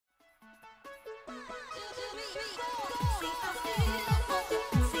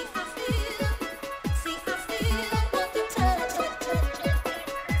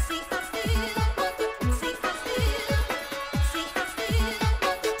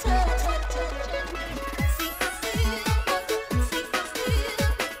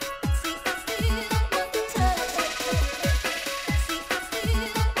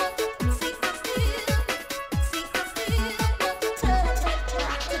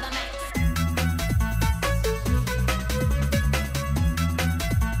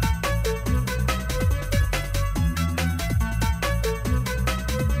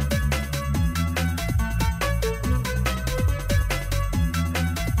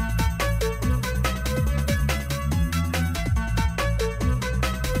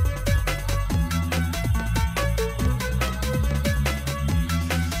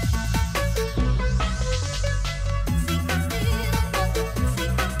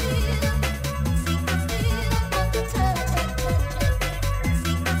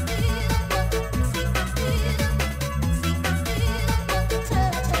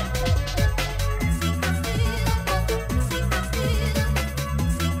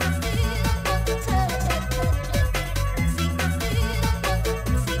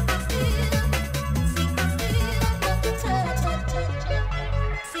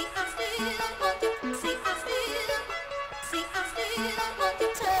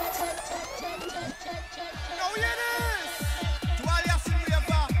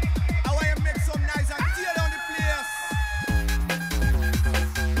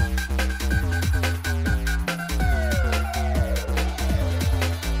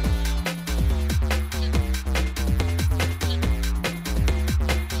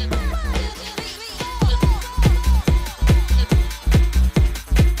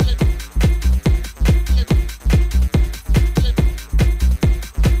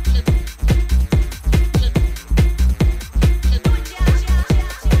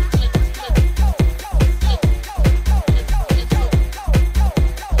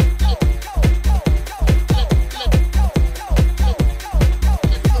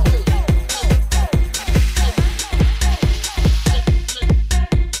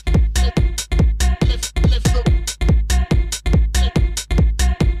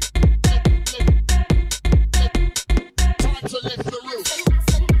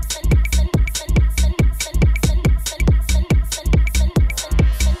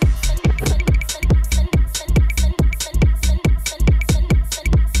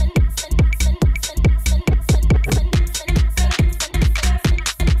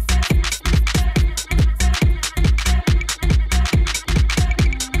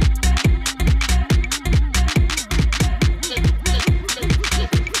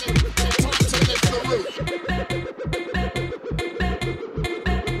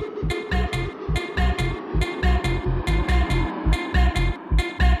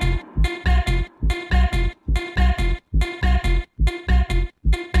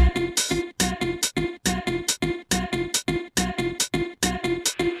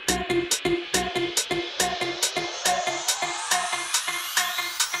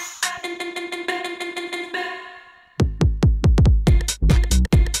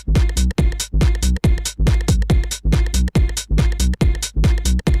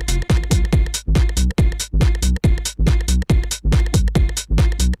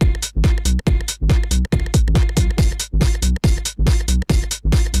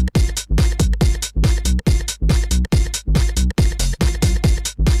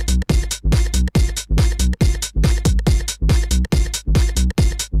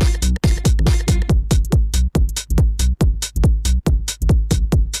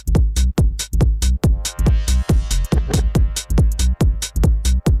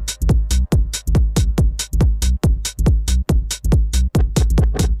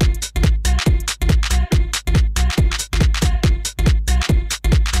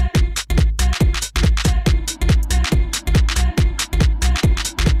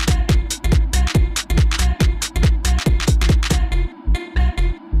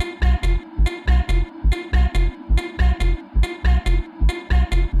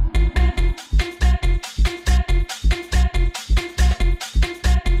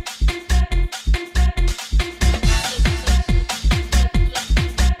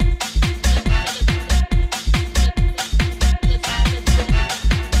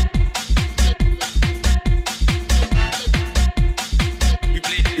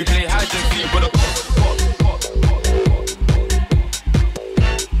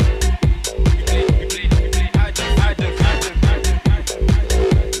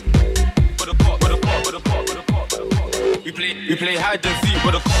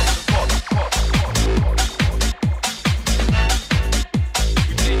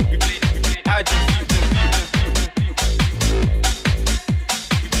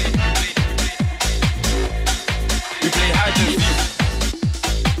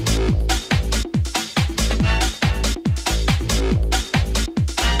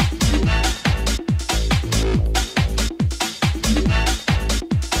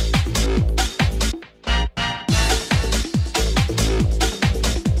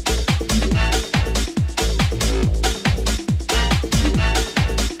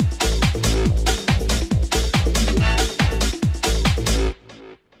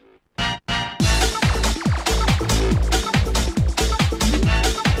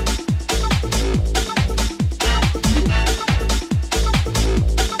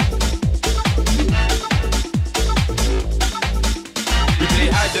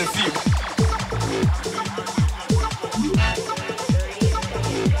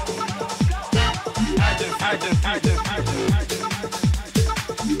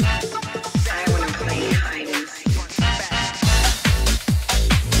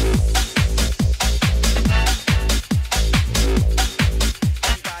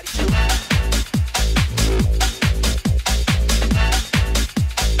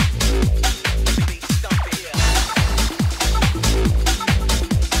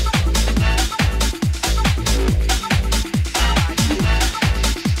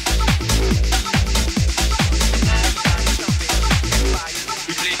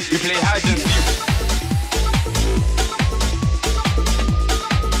play hide and seek.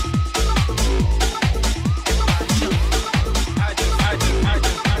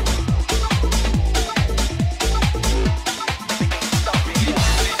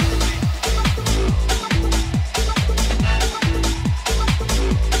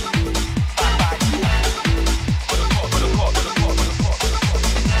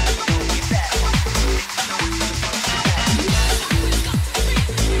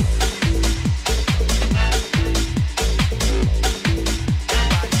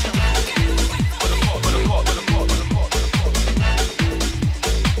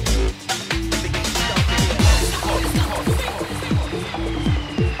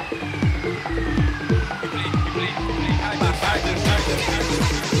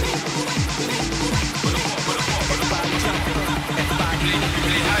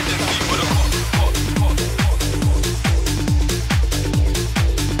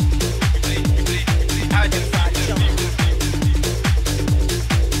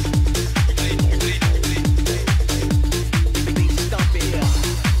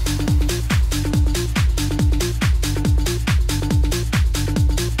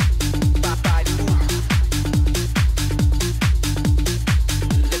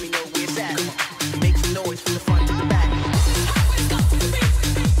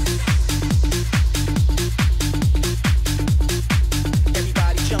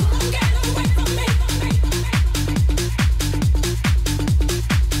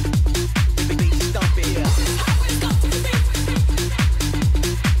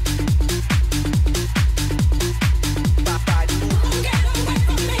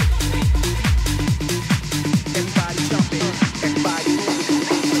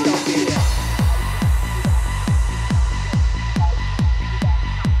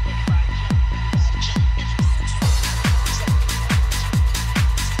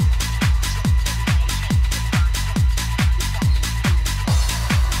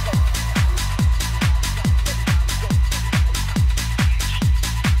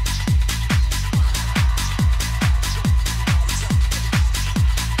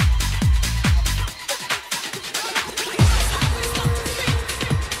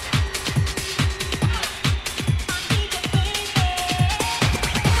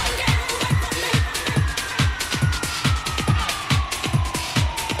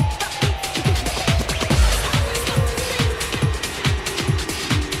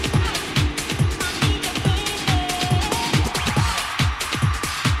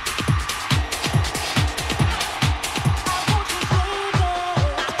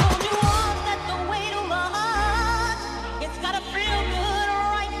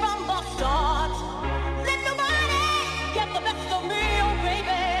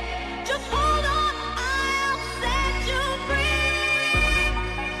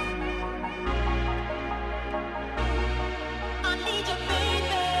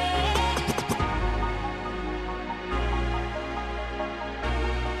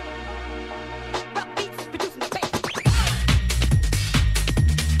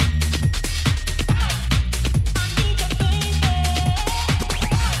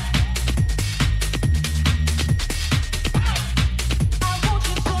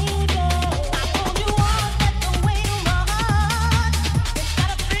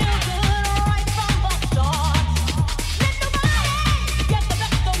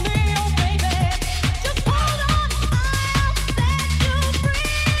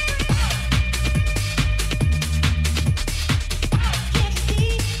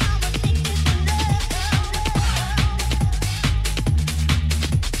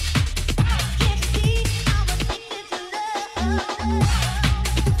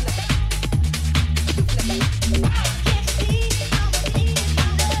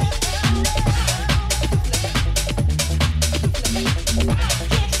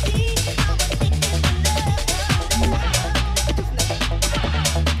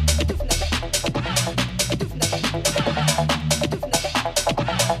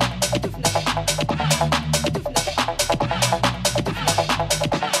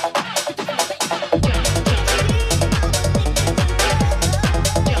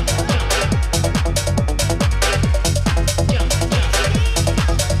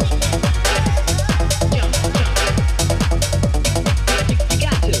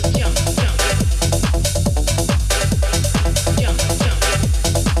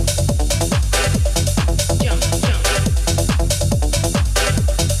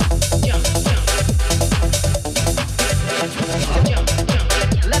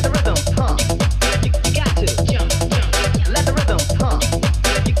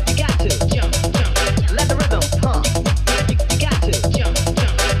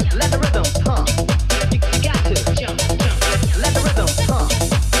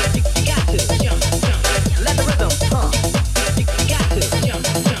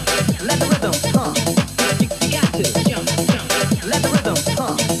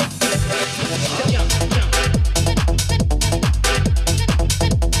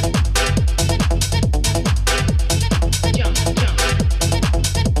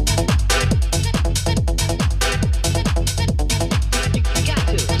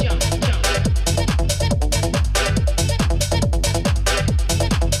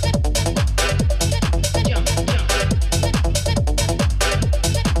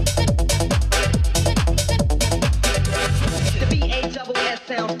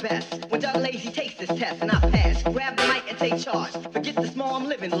 fast and I pass. Grab the mic and take charge. Forget the small, I'm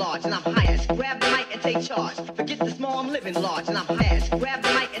living large and I'm highest. Grab the mic and take charge. Forget the small, I'm living large and I'm fast. Grab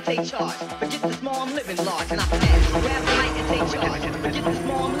the mic and take charge. Forget the small, I'm living large and I'm fast. Grab the mic and take charge. Forget the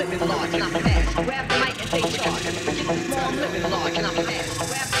small, I'm living large and I'm fast. Grab the mic and take charge. Forget the small, I'm living large and I'm fast.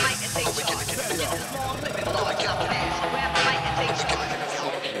 Grab the mic and take charge. Forget the small, I'm living large and I'm fast. Grab the mic and take charge.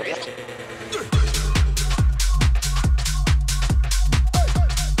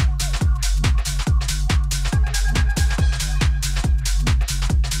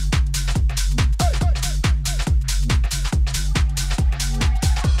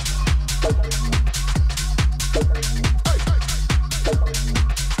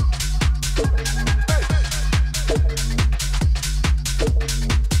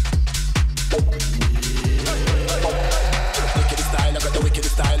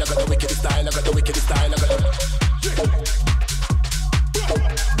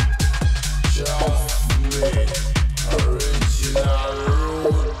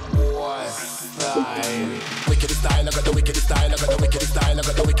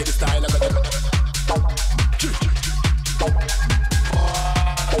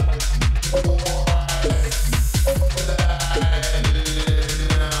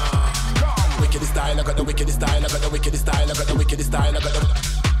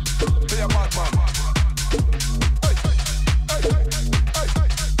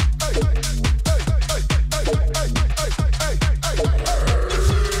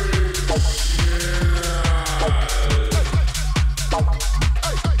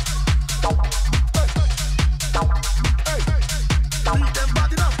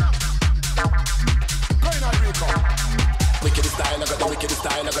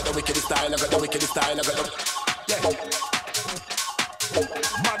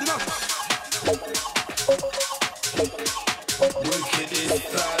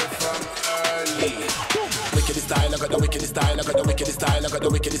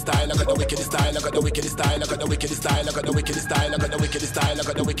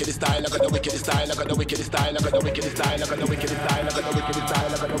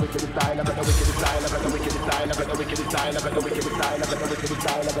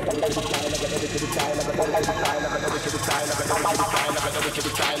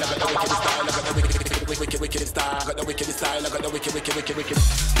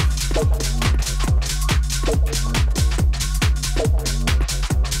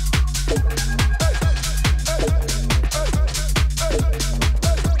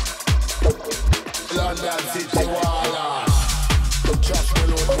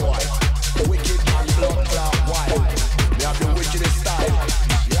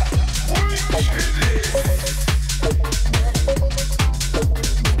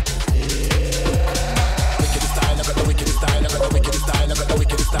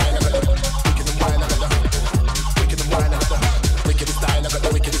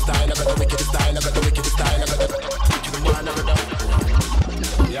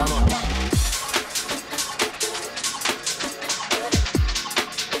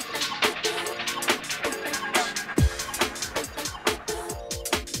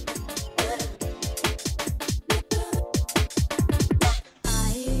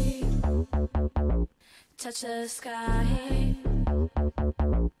 Touch the sky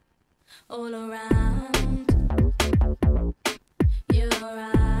all around your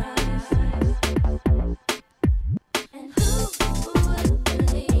eyes, and who would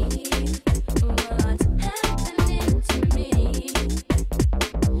believe what's happening to me?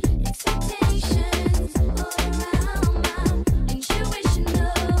 Expectations all around, my intuition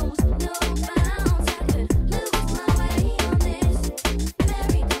knows no bounds. I could lose my way on this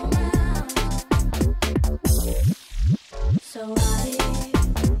merry-go-round. So I,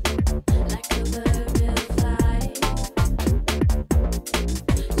 like a bird will fly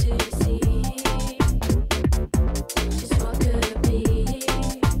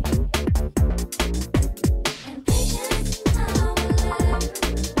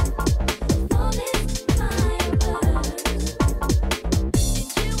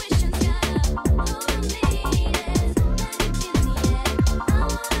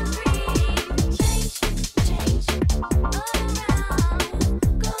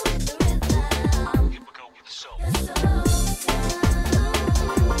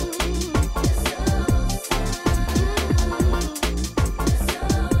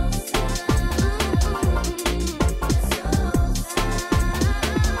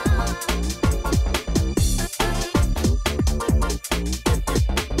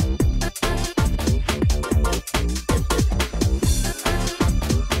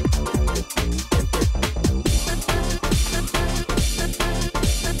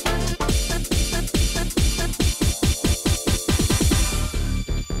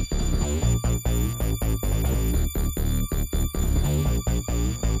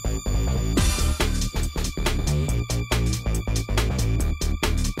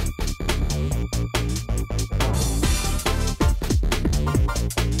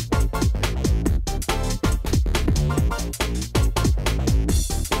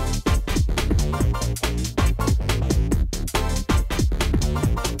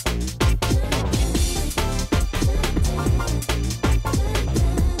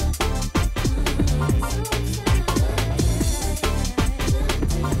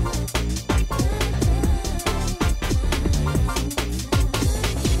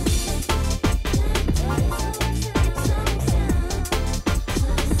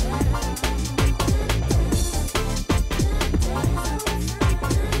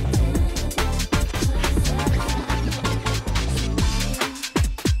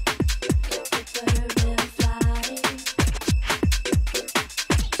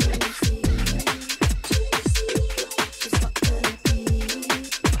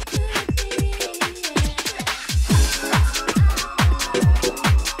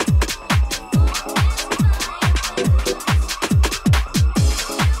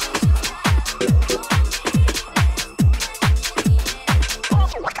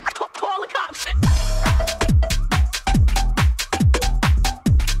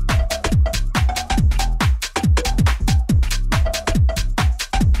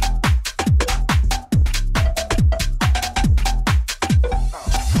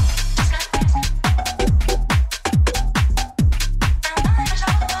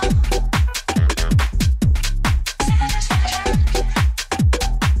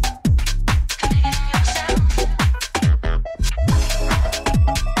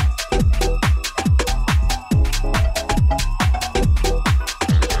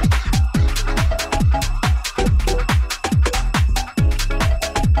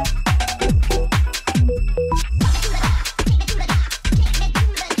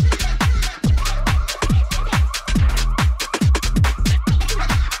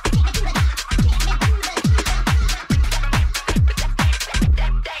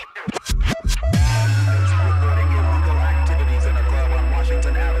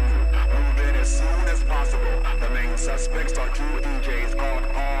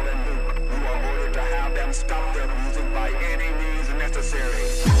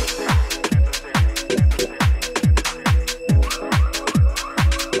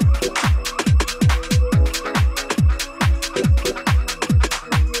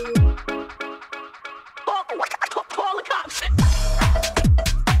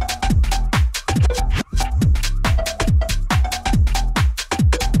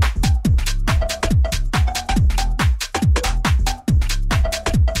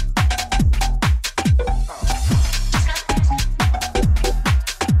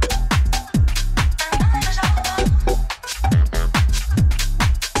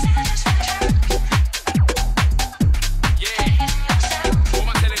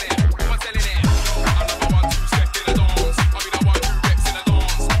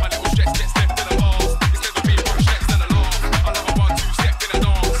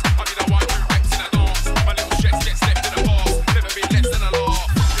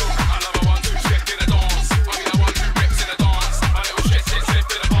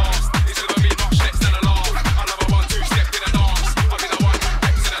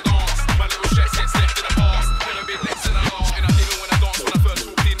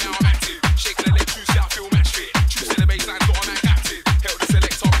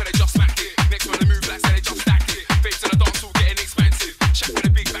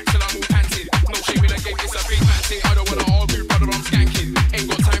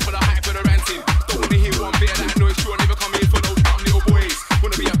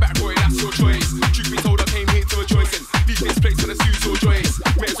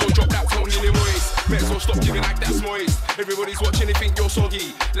stop giving like that's moist. Everybody's watching, they think you're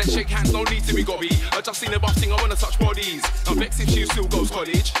soggy. Let's shake hands, no need to be gobby. I just seen the buff thing, I wanna touch bodies. I'm vexed if she still goes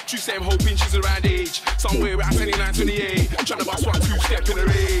college. True say I'm hoping she's around age. Somewhere around 29, 28. Tryna bust 1, 2 step in the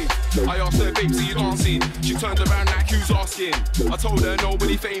rave. I asked her, babes, are you dancing? She turned around like who's asking? I told her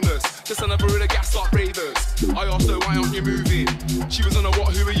nobody famous, just another of the gas up ravers. I asked her, why aren't you moving? She was on a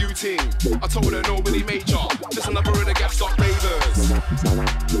what, who are you ting? I told her nobody major, just another of the gas up ravers.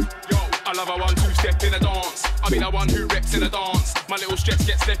 Yo, I love a 1, 2 step in a dance. I be the one who reps in a dance. My little stress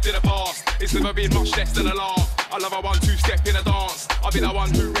gets left in the past. It's never been much less than a laugh. I love a 1, 2 step in a dance. I be the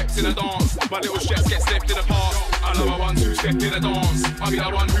one who reps in a dance. My little stress gets left in the past. I love a 1, 2 step in a dance. I be the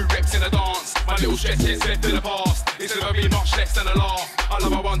one who reps in a dance. My little stress gets left in the past. It's never been much less than a laugh. I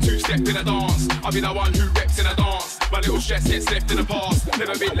love a 1, 2 step in a dance. I be the one who reps in a dance. My little stress gets left in the past.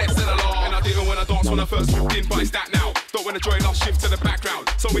 Never been less than a laugh. And I didn't wanna dance when I first walked in, but it's that now. Don't wanna join us, shift to the background.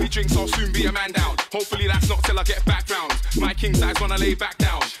 So many drinks, I'll soon be a man down. Hopefully that's not till I get back round. My king size wanna lay back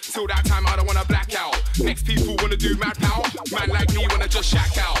down. Till that time I don't wanna black out. Next people wanna do mad pow. Man like me wanna just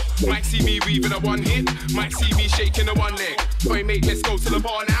shack out. Might see me weaving a one hit. Might see me shaking a one leg. Boy mate, let's go to the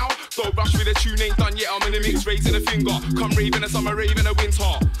bar now. Don't rush with a tune, ain't done yet. I'm in the mix, raising a finger. Come rave in the summer, rave in the winter.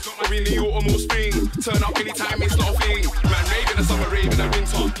 Or in the autumn or spring. Turn up anytime, it's not a thing. Man rave in the summer, rave in the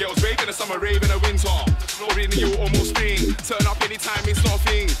winter. Girls rave in the summer, rave in the winter. Or in the autumn or spring. Turn up anytime, it's not a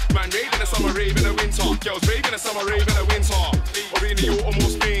thing. Man rave in the summer, rave in the winter. Girls rave in the summer, rave in the winter. Or in the autumn or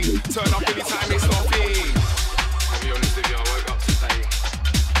spring. Turn up anytime, it's not a thing. I'll be honest with you, I woke up today,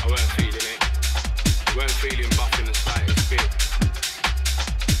 I weren't feeling it. Weren't feeling buff in the slightest bit.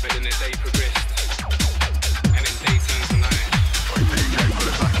 But then the day progressed, and then day turned to night. Right, DJ, put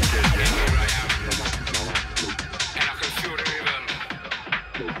it back again, And yeah. here I am, and I can feel the rhythm,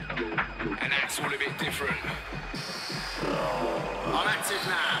 and that's all a bit different. I'm active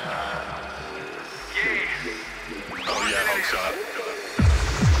now. Yeah. Oh yeah, hold up.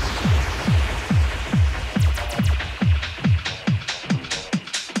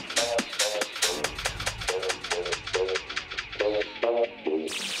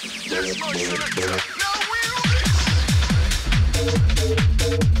 There's no selector. Now we're on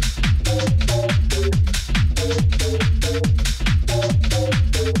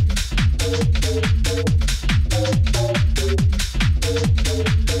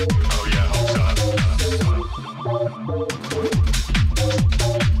Oh yeah, hold up.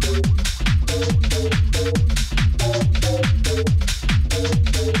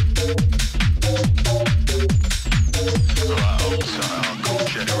 Alright, hold up. I'll call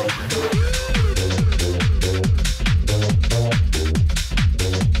General.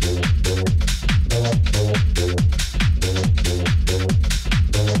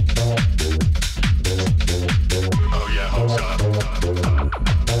 Oh yeah, hold up.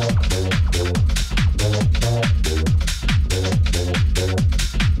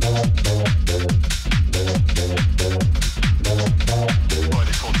 Boy,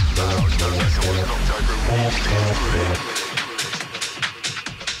 this one's loud. No reckon was knocked over and walked in through it.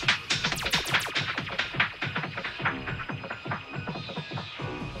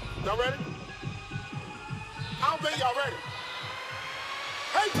 Y'all ready? I don't think y'all ready.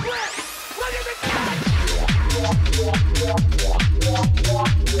 Hey, Brett! Look at the guy!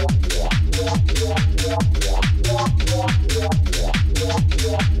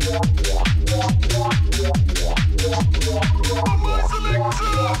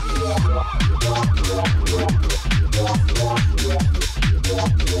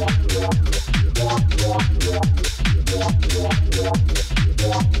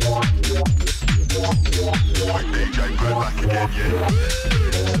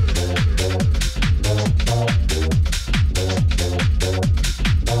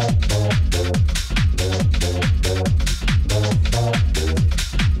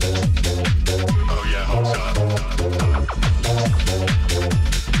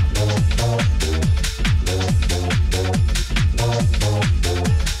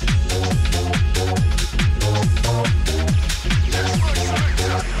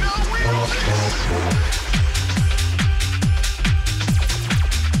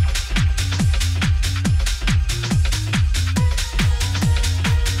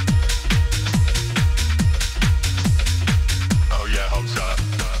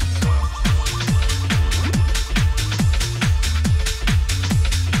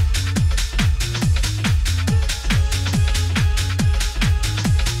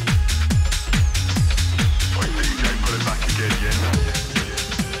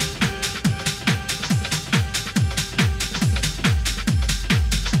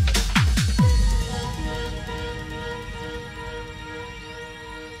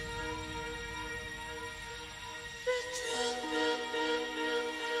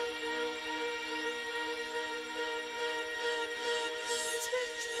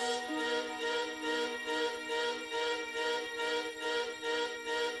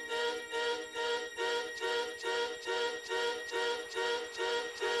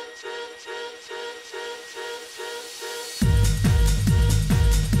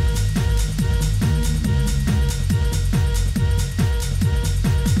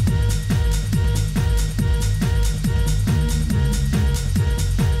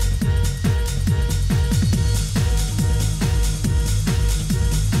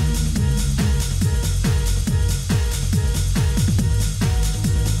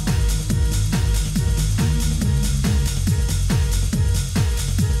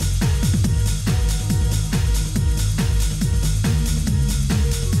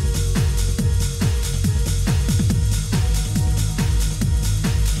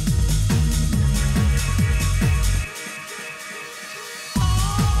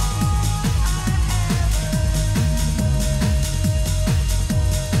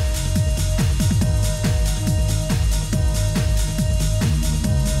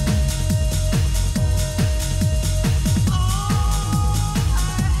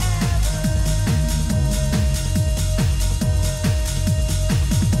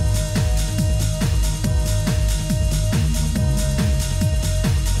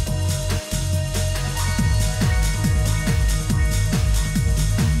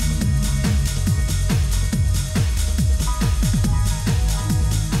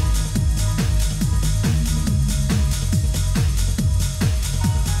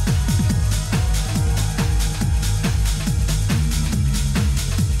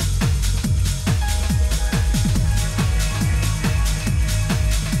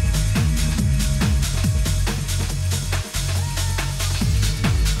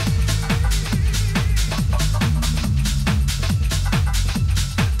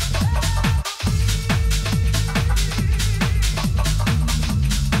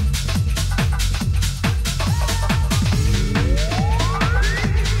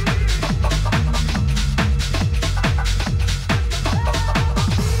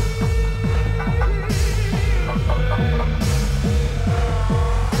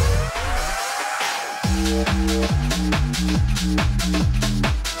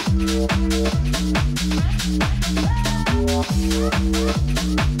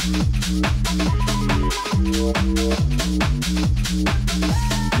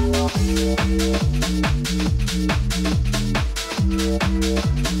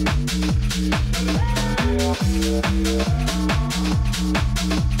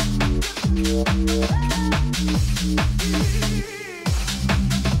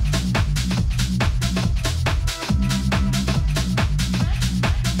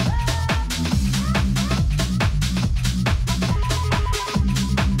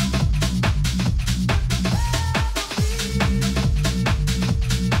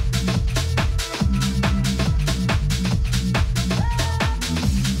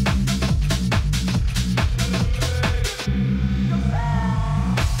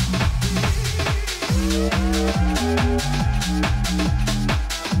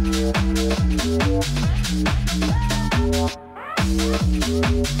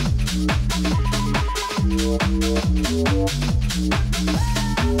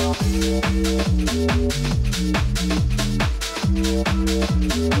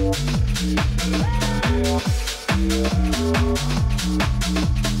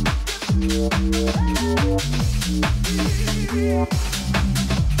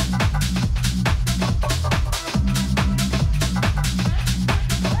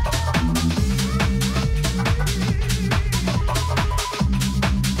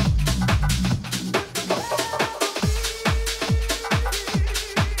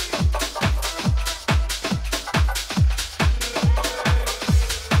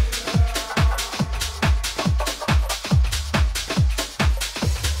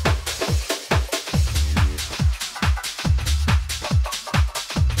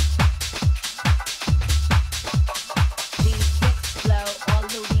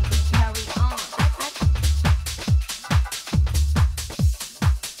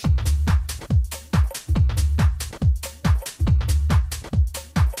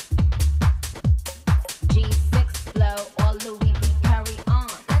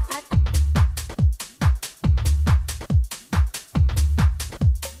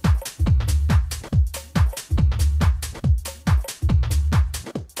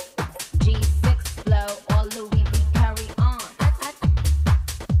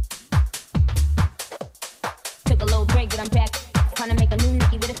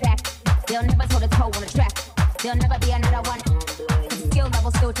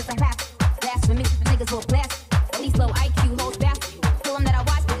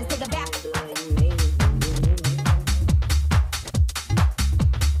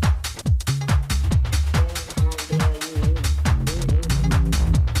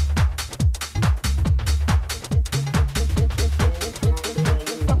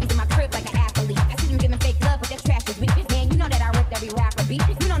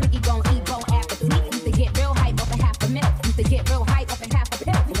 Used to get real hype up in half a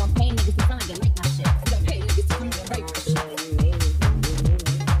pill. You gon' pay niggas to sign, you like my shit. You gon' pay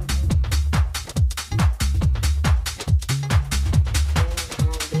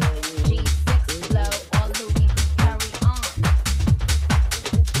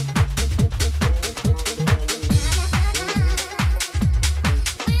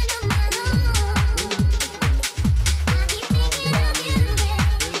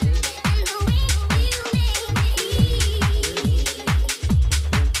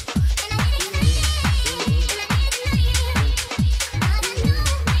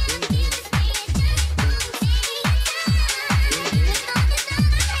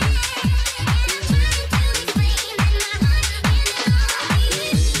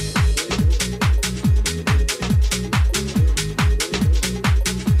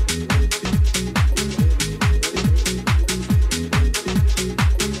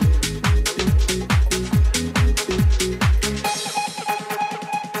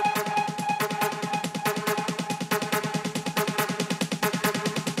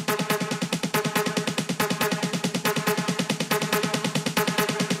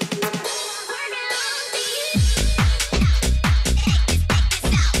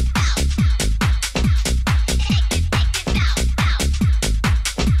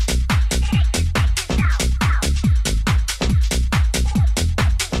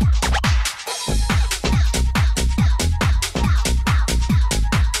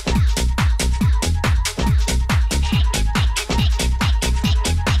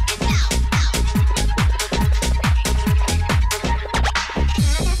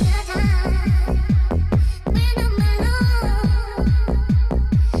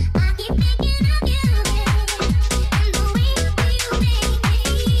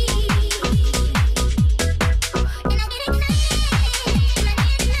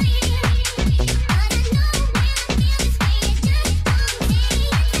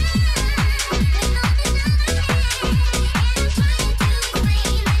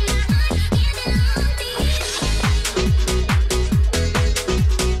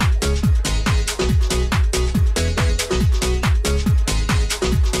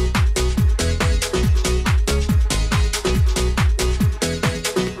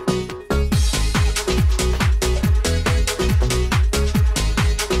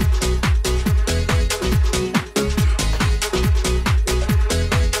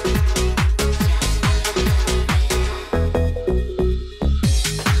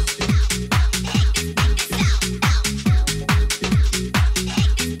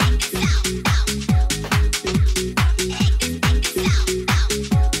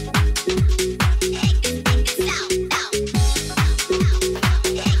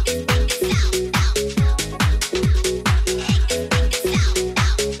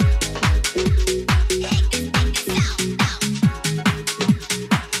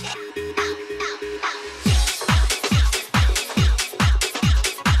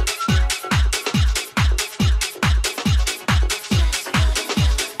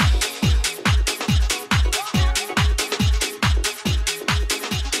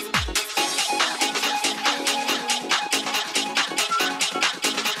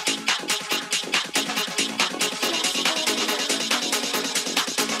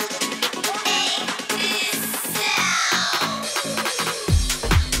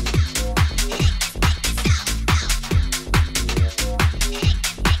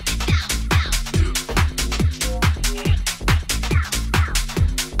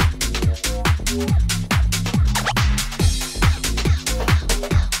Really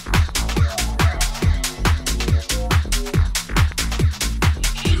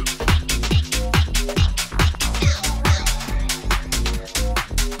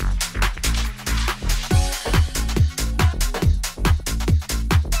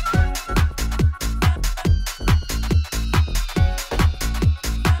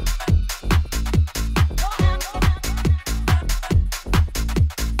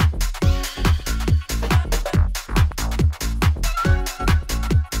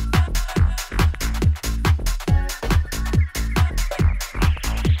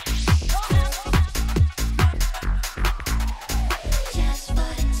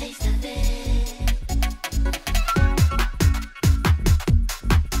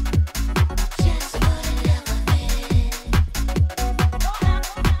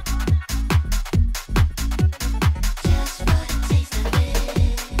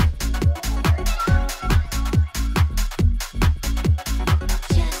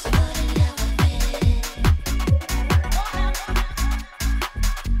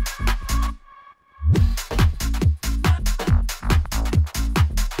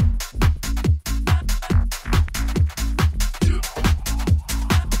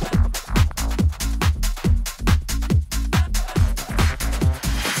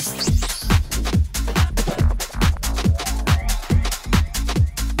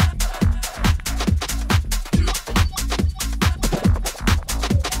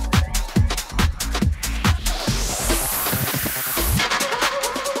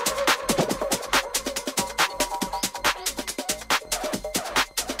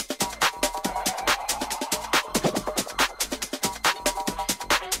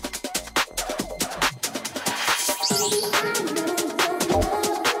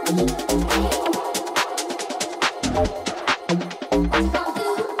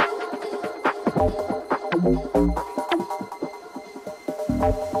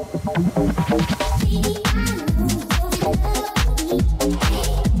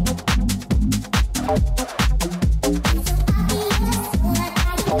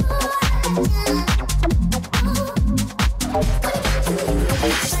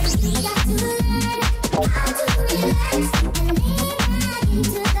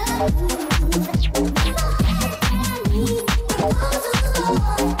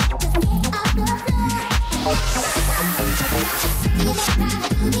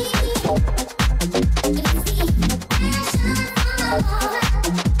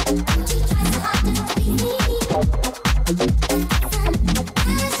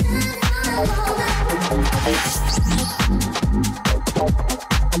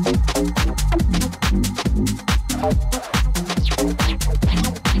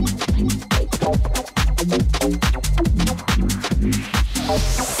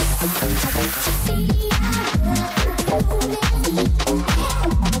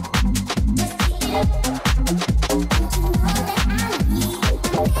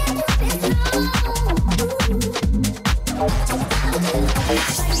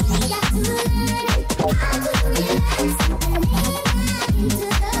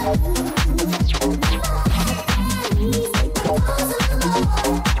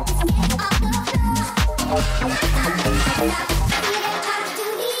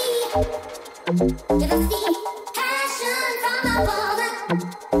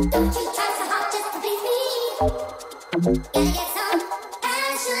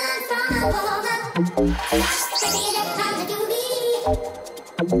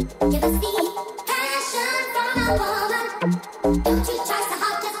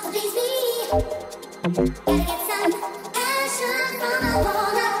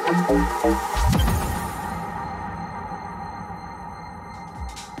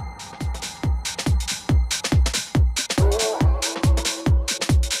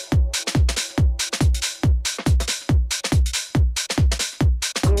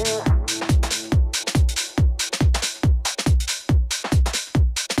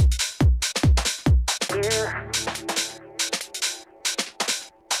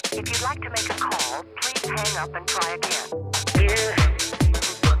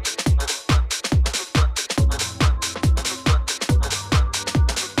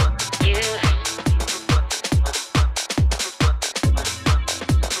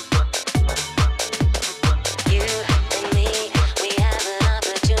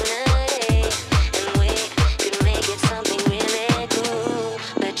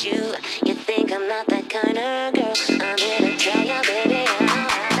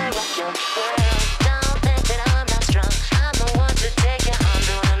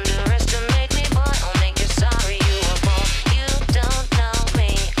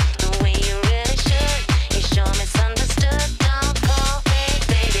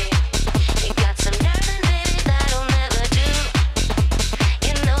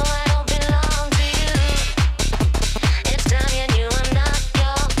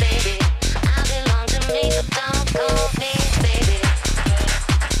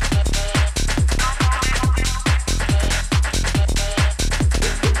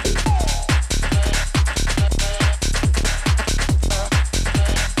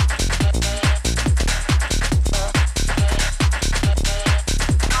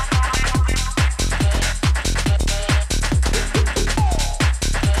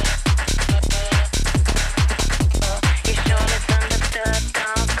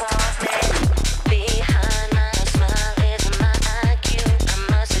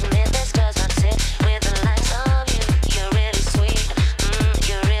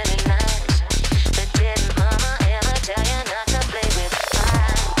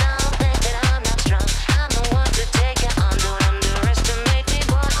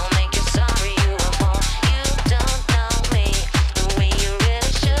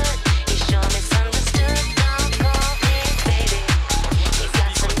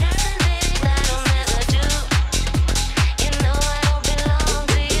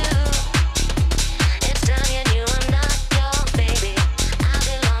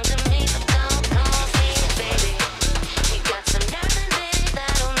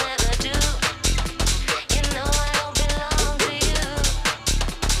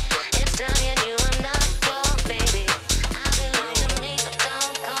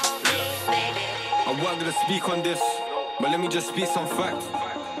let me just speak some facts.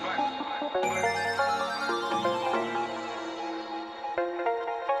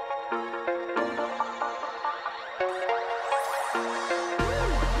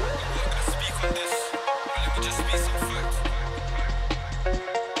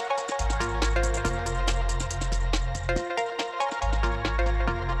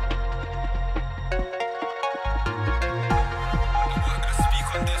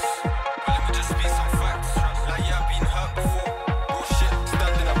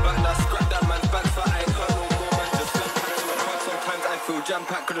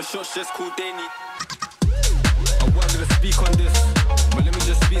 Jam-packed, cause the shots just called they need. I wasn't gonna speak on this, but let me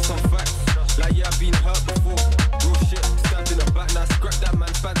just speak some facts. Like yeah, I've been hurt before. Real shit, stabbed in the back, now scrap that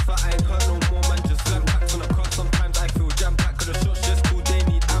man's bad fat. I ain't hurt no more, man, just slam-packed on the cross. Sometimes I feel jam-packed, cause the shots just called they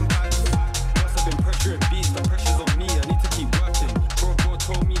need am-packed. Plus I've been pressuring beats, the pressure's on me, I need to keep working. Bro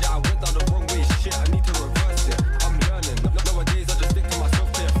told me that I went down the wrong way, shit, I need to reverse it. I'm learning, nowadays I just stick to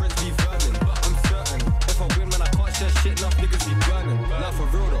myself, play a friends be vermin. I'm certain, if I win, man, I can't share shit, enough niggas be burning. Not for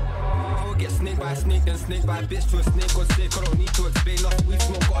real though. I will get snaked by a snake, then snaked by a bitch to a snake. God's sake, I don't need to explain. Nothing we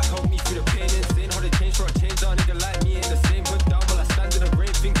smoke, gotta help me through the pain. Insane how they change for a change. A nigga like me ain't the same. Hood down while I stand in the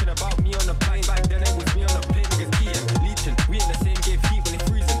rain, thinking about me on the plane. Back then it was me on the plane, niggas eating, leeching. We ain't the same, gave heat when they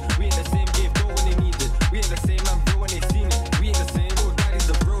freezing. We ain't the same, gave dough when they need it. We ain't the same, man, bro, when they seen it. We ain't the same, bro, daddy's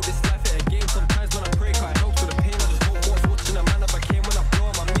the bro. This life is a game. Sometimes when I pray, can't help with the pain. I just hope what's watching a man I became when I blow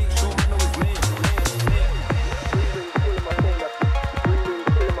him. I make sure man know his name.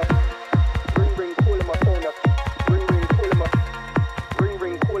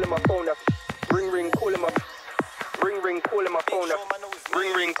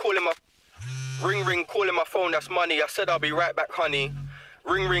 Ring, calling my phone, that's money. I said I'll be right back, honey.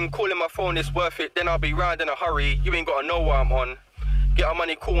 Ring, calling my phone, it's worth it. Then I'll be round in a hurry. You ain't gotta know where I'm on. Get our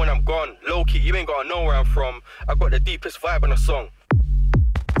money cool when I'm gone. Low key, you ain't gotta know where I'm from. I got the deepest vibe on the song.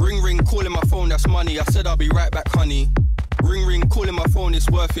 Ring, calling my phone, that's money. I said I'll be right back, honey. Ring, calling my phone, it's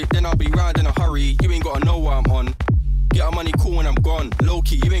worth it. Then I'll be round in a hurry. You ain't gotta know where I'm on. Get our money cool when I'm gone. Low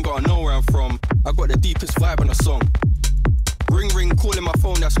key, you ain't gotta know where I'm from. I got the deepest vibe on the song. Ring, calling my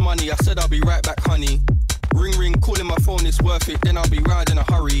phone, that's money. I said I'll be right back, honey. Ring, calling my phone, it's worth it. Then I'll be round in a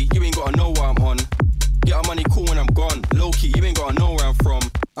hurry. You ain't gotta know where I'm on. Get our money cool when I'm gone. Low key, you ain't gotta know where I'm from.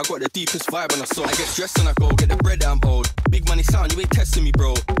 I got the deepest vibe on the song. I get dressed and I go get the bread that I'm owed. Big money sound, you ain't testing me,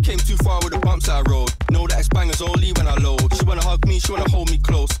 bro. Came too far with the bumps I rode. Know that it's bangers only when I load. She wanna hug me, she wanna hold me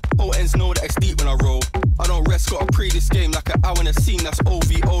close. Whole ends know that it's deep when I roll. I don't rest, gotta pre this game like an hour in a scene that's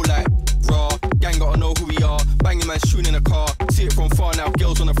OVO like raw. Gang gotta know who we are. Banging man shooting in a car. See it from far now,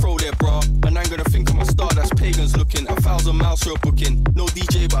 girls wanna throw their bra. And I'm gonna think I'm a star, that's pagans looking. 1,000 miles for a booking. No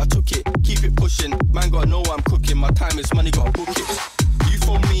DJ but I took it, keep it pushing. Man gotta know what I'm cooking, my time is money, gotta book it. You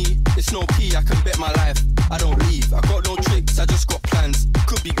for me, it's no P, I can bet my life. I don't leave, I got no tricks, I just got plans.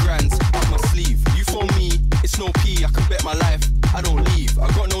 Could be grands, up my sleeve. You for me, it's no P, I can bet my life. I don't leave, I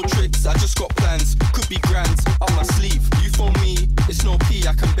got no tricks, I just got plans. Could be grands, up my sleeve. You for me, it's no P,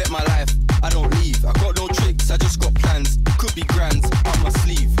 I can bet my life. I don't leave, I got no tricks, I just got plans. Could be grands, up my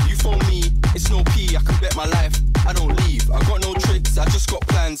sleeve. You for me, it's no P, I can bet my life. I don't leave, I got no tricks, I just got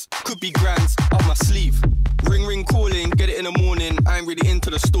plans. Could be grands, up my sleeve. Ring, calling, get it in the morning. I ain't really into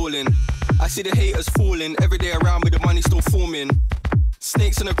the stalling. I see the haters falling, every day around me the money still forming.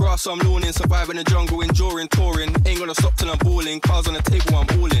 Snakes in the grass, I'm lawning, surviving the jungle, enduring, touring. Ain't gonna stop till I'm balling, cars on the table, I'm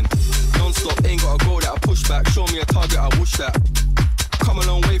all in. Non-stop, ain't got a goal that I push back. Show me a target, I wish that. Come a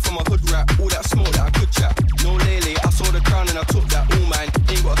long way from a hood rap, all that smoke that I could chat. No lele, I saw the crown and I took that, all mine.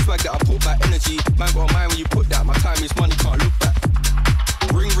 Ain't got a swag that I put back, energy. Man got a mind when you put that, my time is money, can't look back.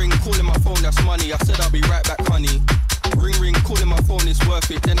 Ring, calling my phone, that's money. I said I'll be right back, honey. Ring, calling my phone, it's worth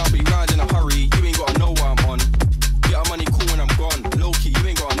it. Then I'll be round in a hurry. You ain't gotta know where I'm on. Get our money cool when I'm gone. Low key, you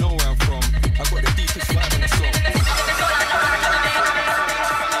ain't gotta know where I'm from. I got the deepest vibe on the song.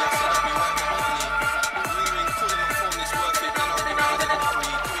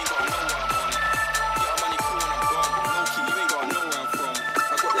 From.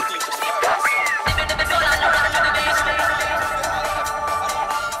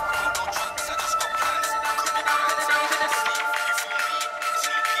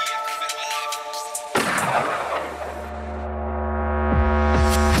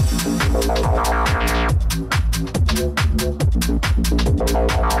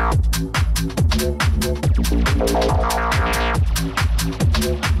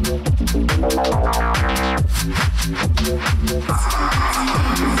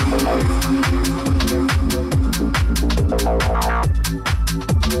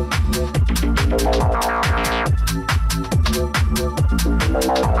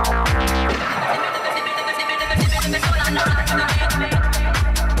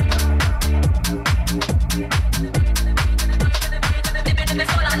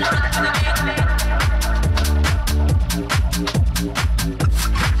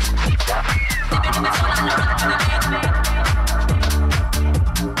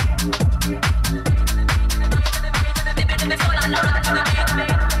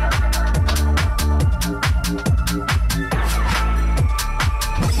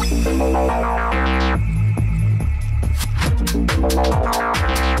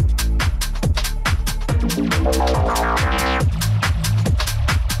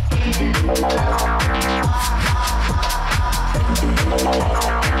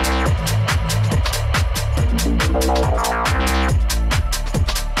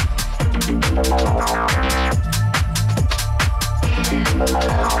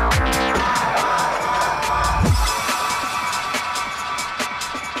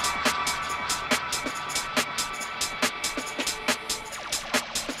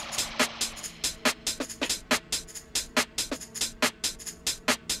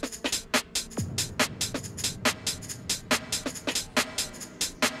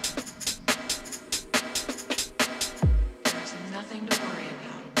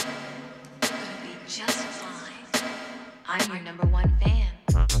 just fine. I'm your number one fan.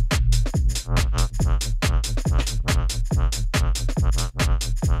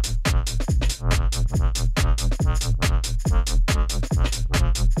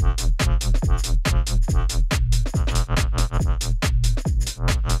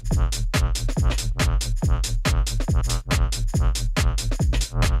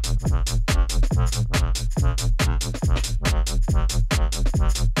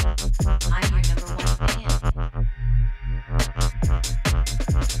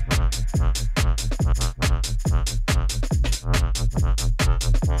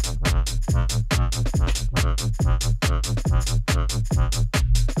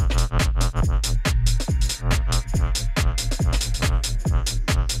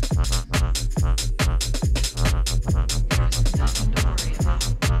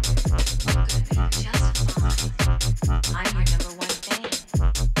 I'm your number one fan.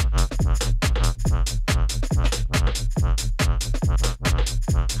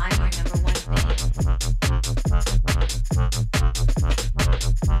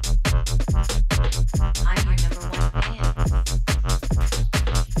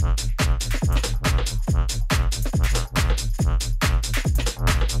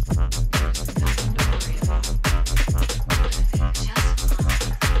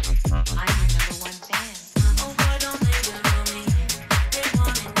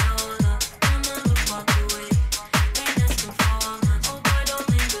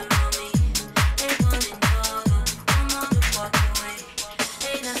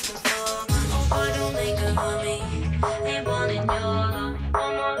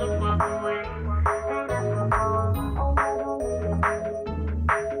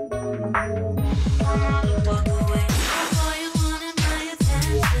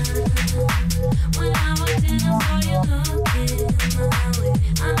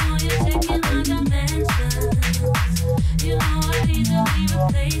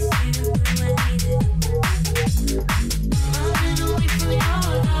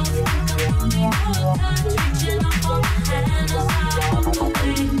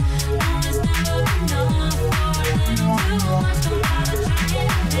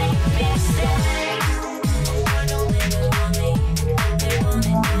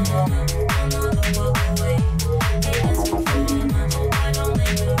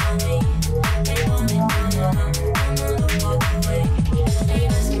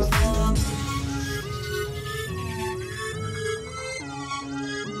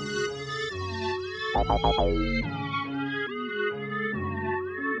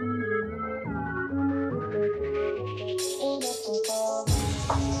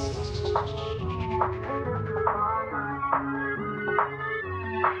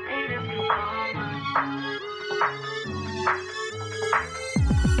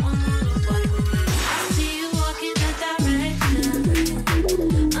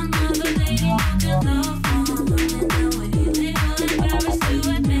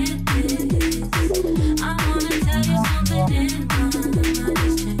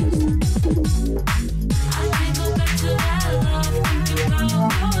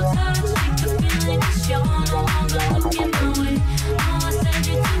 Touch, make the feeling